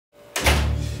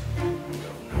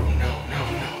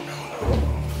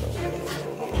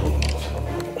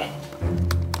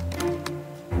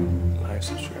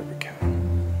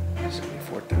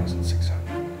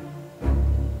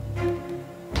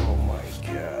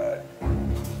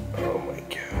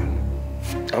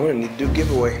I'm gonna need to do a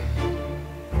giveaway. What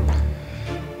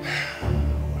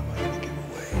am I gonna give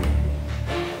away?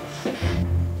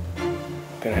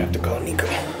 Gonna have to call Nico.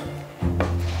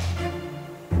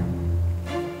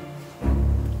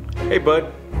 Hey,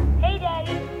 bud. Hey,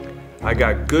 Daddy. I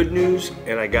got good news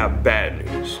and I got bad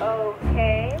news.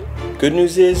 Okay. Good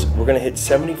news is we're gonna hit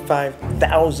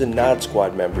 75,000 Nod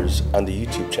Squad members on the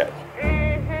YouTube channel.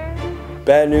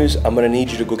 Bad news, I'm gonna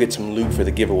need you to go get some loot for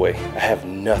the giveaway. I have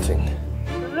nothing.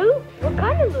 Loot? What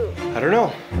kind of loot? I don't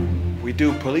know. We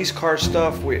do police car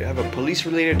stuff. We have a police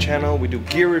related channel. We do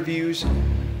gear reviews.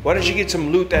 Why don't you get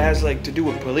some loot that has like to do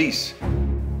with police?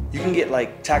 You can get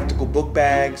like tactical book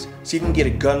bags. So you can get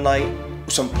a gun light,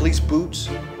 some police boots,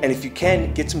 and if you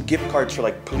can, get some gift cards for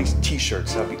like police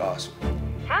t-shirts. That'd be awesome.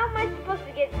 How am I supposed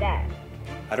to get that?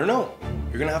 I don't know.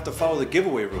 You're gonna have to follow the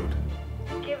giveaway road.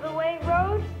 Giveaway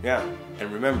road? Yeah,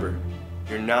 and remember,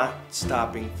 you're not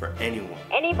stopping for anyone.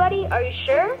 Anybody? Are you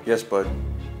sure? Yes, bud.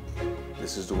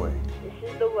 This is the way. This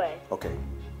is the way. Okay.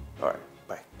 All right.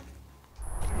 Bye.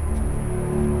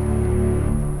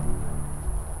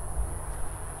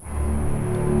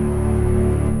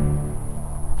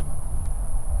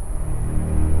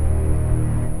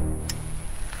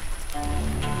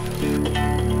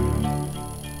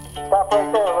 Stop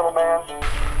right there, little man.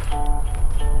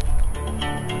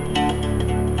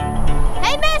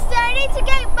 Hey, mister, I need to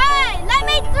get by. Let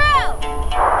me through.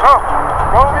 No,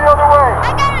 go the other way.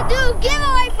 I gotta do a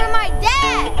giveaway for my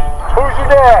dad. Who's your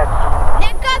dad?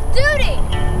 Nick off duty.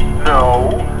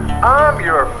 No, I'm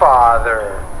your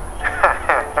father.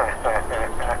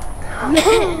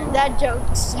 Man, that joke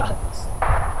sucks.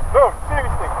 No,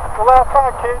 seriously, it's the last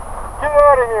time, kid. Get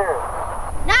out of here.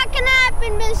 Not gonna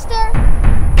happen, mister.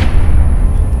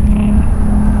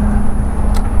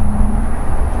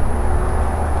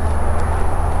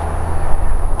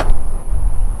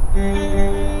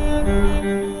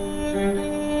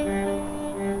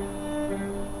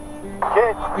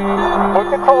 Kid, put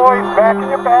the toys back in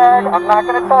your bag. I'm not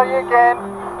gonna tell you again.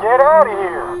 Get out of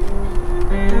here.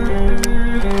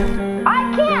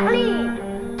 I can't leave.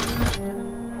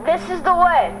 This is the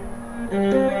way.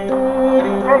 Hey, kid,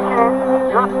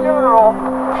 your funeral.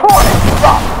 Fortnite,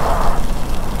 stop.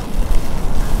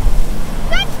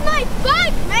 That's my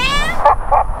bike, man.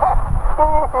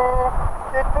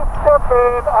 Get to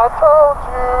stepping. I told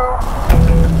you.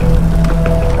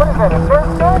 What is that, a Nerf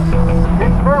gun?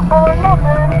 It's Nerf or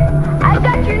nothing. I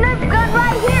got your Nerf gun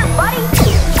right here, buddy.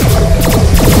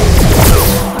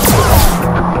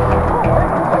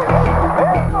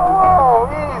 Oh,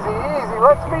 easy, easy.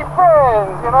 Let's be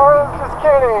friends. You know, I was just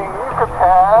kidding. You could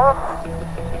pass.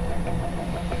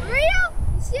 For real?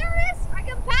 You serious? I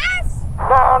can pass?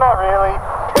 No, not really.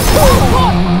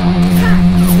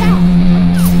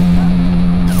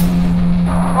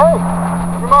 Hey,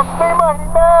 you must be mighty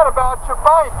mad about your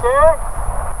bike, eh?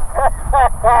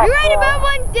 You're right about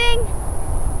one thing.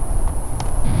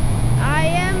 I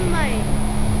am mine.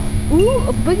 Ooh,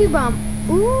 a boogie bomb.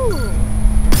 Ooh.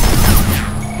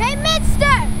 Hey,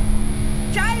 mister!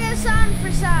 Try this on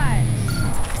for size.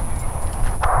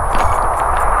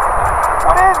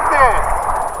 What is this?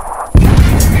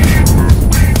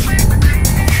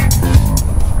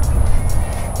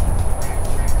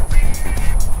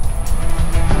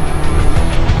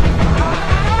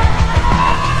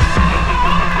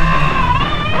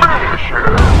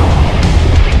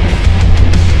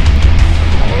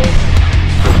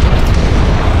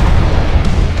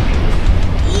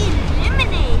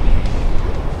 Eliminated.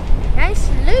 Nice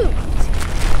loot.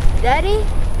 Daddy,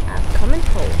 I'm coming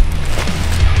home.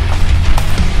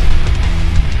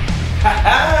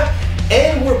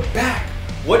 And we're back.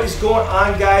 What is going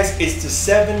on, guys? It's the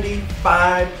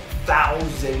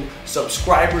 75,000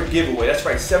 subscriber giveaway. That's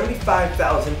right,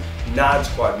 75,000 Nod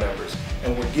Squad members.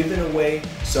 And we're giving away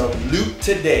some loot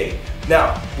today.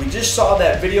 Now, we just saw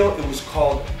that video. It was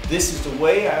called This Is the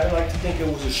Way. I like to think it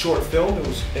was a short film. It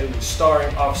was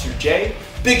starring Officer J.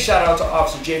 Big shout out to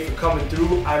Officer J for coming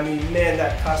through. I mean, man,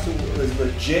 that costume was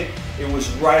legit. It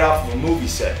was right off of a movie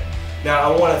set.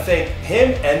 Now, I want to thank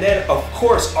him, and then, of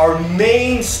course, our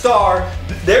main star.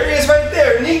 There he is right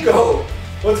there, Nico.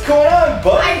 What's going on,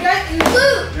 bud? I got your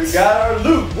loot. You got our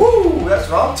loot. Woo, that's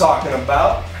what I'm talking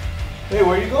about. Hey,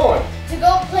 where are you going? To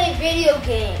go play video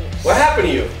games. What happened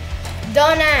to you?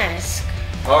 Don't ask.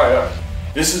 All right.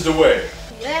 This is the way.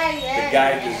 Yeah. The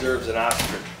guy deserves an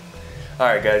Oscar. All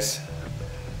right, guys.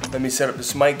 Let me set up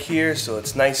this mic here so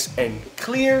it's nice and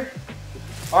clear.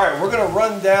 All right, we're gonna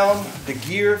run down the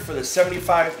gear for the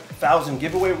 75,000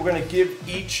 giveaway. We're gonna give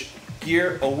each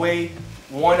gear away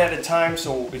one at a time.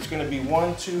 So it's gonna be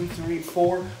 1, 2, 3,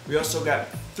 4. We also got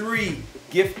 3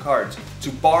 gift cards to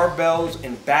Barbells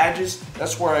and Badges.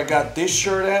 That's where I got this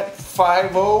shirt at,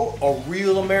 5-0, a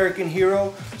real American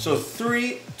hero. So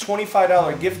 3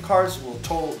 $25 gift cards will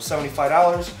total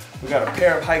 $75. We got a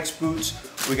pair of Hikes boots,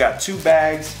 we got 2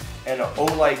 bags, and an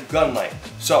Olight gun light.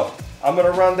 So I'm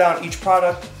gonna run down each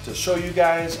product to show you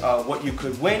guys what you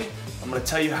could win. I'm gonna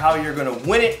tell you how you're gonna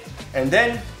win it, and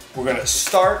then we're gonna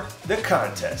start the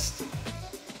contest.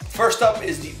 First up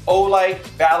is the Olight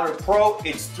Valor Pro.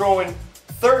 It's throwing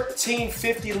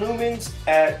 1350 lumens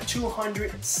at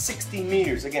 260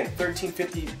 meters. Again,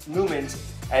 1350 lumens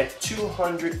at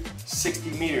 260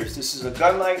 meters. This is a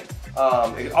gun light.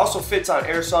 It also fits on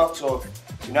airsoft, so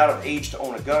if you're not of age to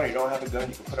own a gun or you don't have a gun,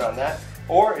 you can put it on that.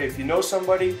 Or if you know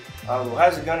somebody who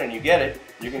has a gun and you get it,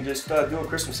 you can just do a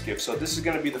Christmas gift. So this is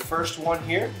gonna be the first one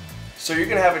here. So you're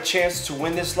gonna have a chance to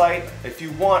win this light. If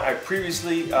you want, I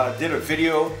previously did a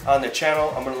video on the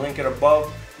channel. I'm gonna link it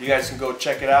above. You guys can go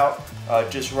check it out.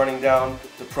 Just running down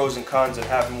the pros and cons of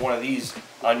having one of these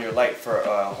on your light for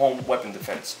home weapon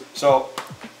defense. So,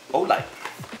 Olight.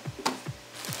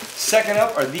 Second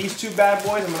up are these 2 bad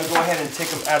boys. I'm gonna go ahead and take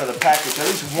them out of the package, at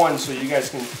least one, so you guys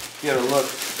can get a look.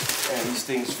 And these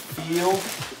things feel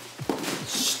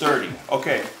sturdy.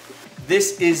 Okay,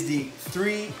 this is the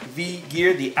 3V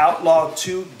gear, the Outlaw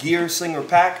 2 gear slinger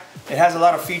pack. It has a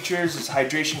lot of features. It's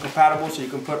hydration compatible, so you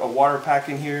can put a water pack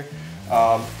in here.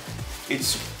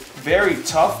 It's very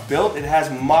tough built. It has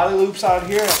molly loops out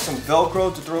here, has some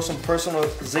Velcro to throw some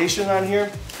personalization on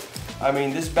here. I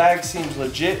mean, this bag seems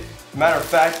legit. Matter of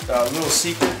fact, a little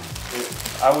secret,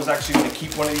 I was actually gonna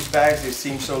keep one of these bags. They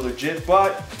seem so legit,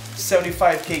 but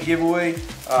 75K giveaway.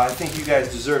 I think you guys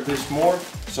deserve this more.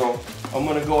 So I'm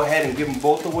gonna go ahead and give them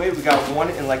both away. We got one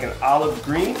in like an olive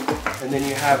green, and then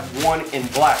you have one in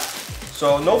black.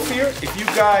 So no fear, if you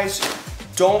guys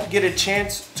don't get a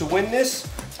chance to win this,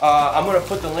 I'm gonna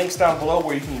put the links down below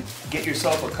where you can get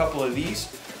yourself a couple of these.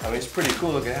 I mean, it's pretty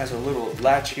cool. Look, it has a little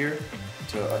latch here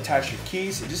to attach your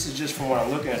keys. This is just from what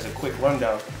I'm looking at as a quick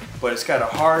rundown, but it's got a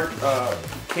hard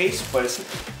case, but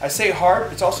I say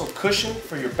hard, it's also cushioned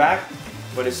for your back,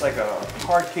 but it's like a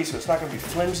hard case, so it's not gonna be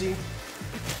flimsy.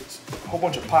 It's a whole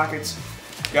bunch of pockets.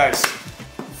 Guys,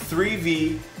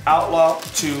 3V Outlaw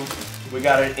 2, we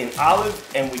got it in olive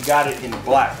and we got it in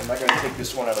black. I'm not gonna take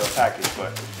this one out of the package,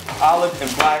 but olive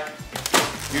and black,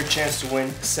 your chance to win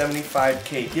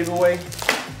 75K giveaway.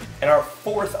 And our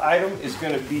 4th item is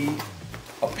gonna be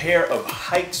a pair of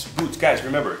Hikes boots. Guys,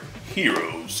 remember,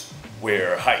 heroes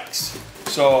wear Hikes.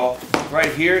 So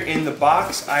right here in the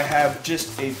box, I have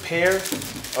just a pair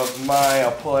of my,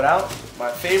 I'll pull it out,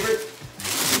 my favorite.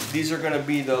 These are gonna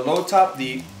be the low top,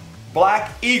 the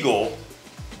Black Eagle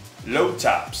low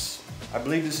tops. I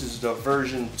believe this is the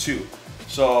version 2.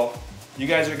 So you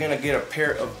guys are gonna get a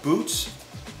pair of boots.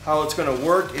 How it's gonna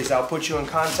work is I'll put you in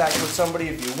contact with somebody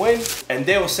if you win, and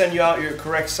they will send you out your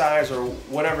correct size or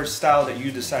whatever style that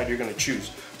you decide you're gonna choose.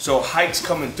 So Hikes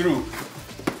coming through.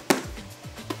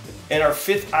 And our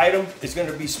 5th item is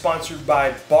gonna be sponsored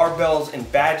by Barbells and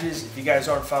Badges. If you guys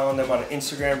aren't following them on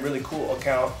Instagram, really cool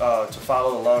account to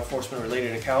follow, a law enforcement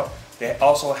related account. They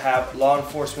also have law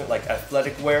enforcement like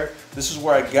athletic wear. This is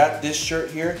where I got this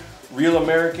shirt here, Real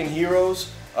American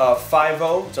Heroes.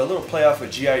 5-0, it's a little play off of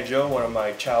G.I. Joe, one of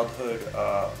my childhood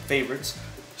favorites.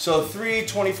 So 3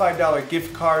 $25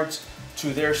 gift cards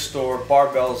to their store,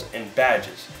 Barbells and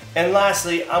Badges. And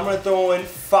lastly, I'm gonna throw in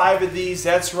 5 of these.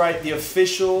 That's right, the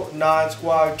official Nod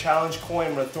Squad Challenge coin.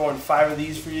 I'm gonna throw in 5 of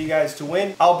these for you guys to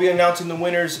win. I'll be announcing the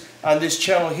winners on this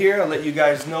channel here. I'll let you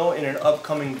guys know in an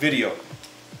upcoming video.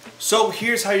 So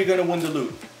here's how you're gonna win the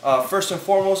loot. First and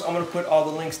foremost, I'm going to put all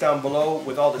the links down below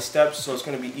with all the steps, so it's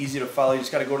going to be easy to follow. You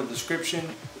just got to go to the description.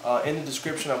 In the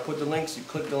description, I'll put the links. You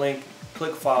click the link,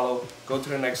 click follow, go to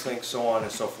the next link, so on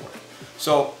and so forth.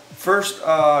 So first,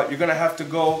 you're going to have to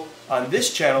go on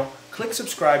this channel, click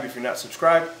subscribe if you're not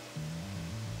subscribed.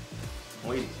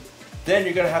 Wait. Then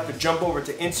you're going to have to jump over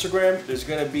to Instagram. There's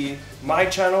going to be my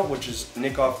channel, which is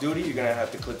Nick Off Duty. You're going to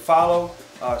have to click follow.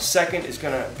 Second is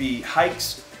going to be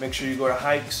Hikes. Make sure you go to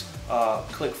Hikes.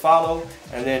 Click follow,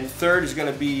 and then 3rd is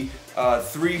going to be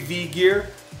 3V gear.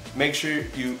 Make sure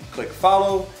you click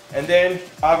follow, and then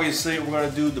obviously we're going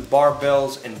to do the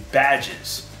Barbells and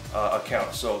Badges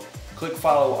account, so click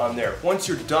follow on there. Once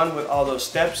you're done with all those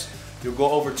steps, you'll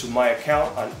go over to my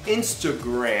account on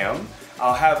Instagram.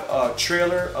 I'll have a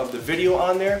trailer of the video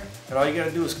on there, and all you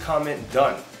gotta do is comment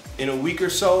done. In a week or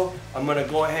so, I'm gonna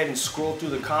go ahead and scroll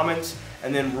through the comments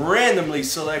and then randomly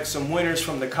select some winners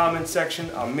from the comment section.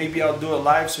 Maybe I'll do it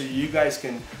live so you guys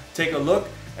can take a look,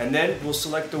 and then we'll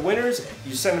select the winners.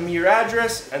 You send me your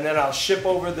address, and then I'll ship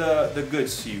over the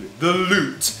goods to you, the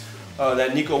loot.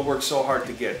 that Nico worked so hard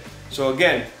to get. So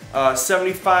again,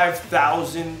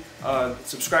 75,000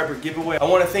 subscriber giveaway. I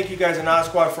want to thank you guys in Nod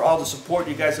Squad for all the support.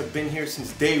 You guys have been here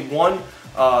since day one,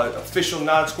 official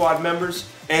Nod Squad members.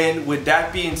 And with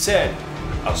that being said,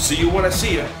 I'll see you when I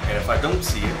see you. And if I don't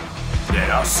see you, then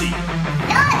I'll see you.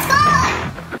 Nod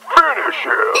Squad! Finish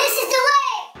him! This is the way!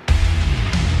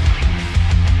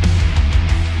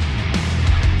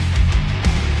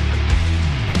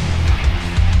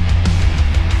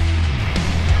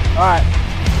 Alright.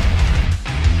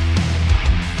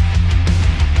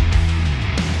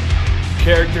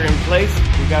 Character in place.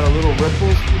 We got a little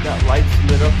ripples. We got lights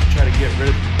lit up to try to get rid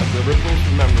of the ripples.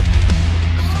 Remember,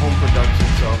 it's home production,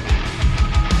 so.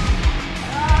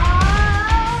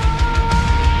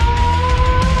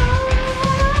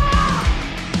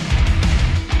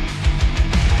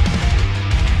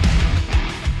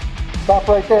 Stop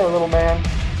right there, little man.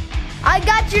 I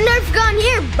got your Nerf gun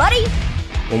here, buddy.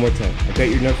 One more time. I got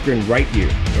your Nerf gun right here.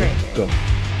 Right here. Go.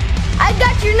 I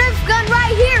got your Nerf gun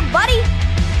right here, buddy.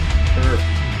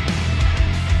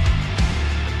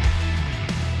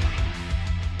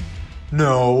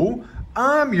 No,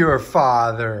 I'm your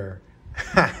father.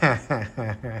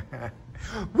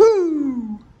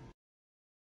 Woo!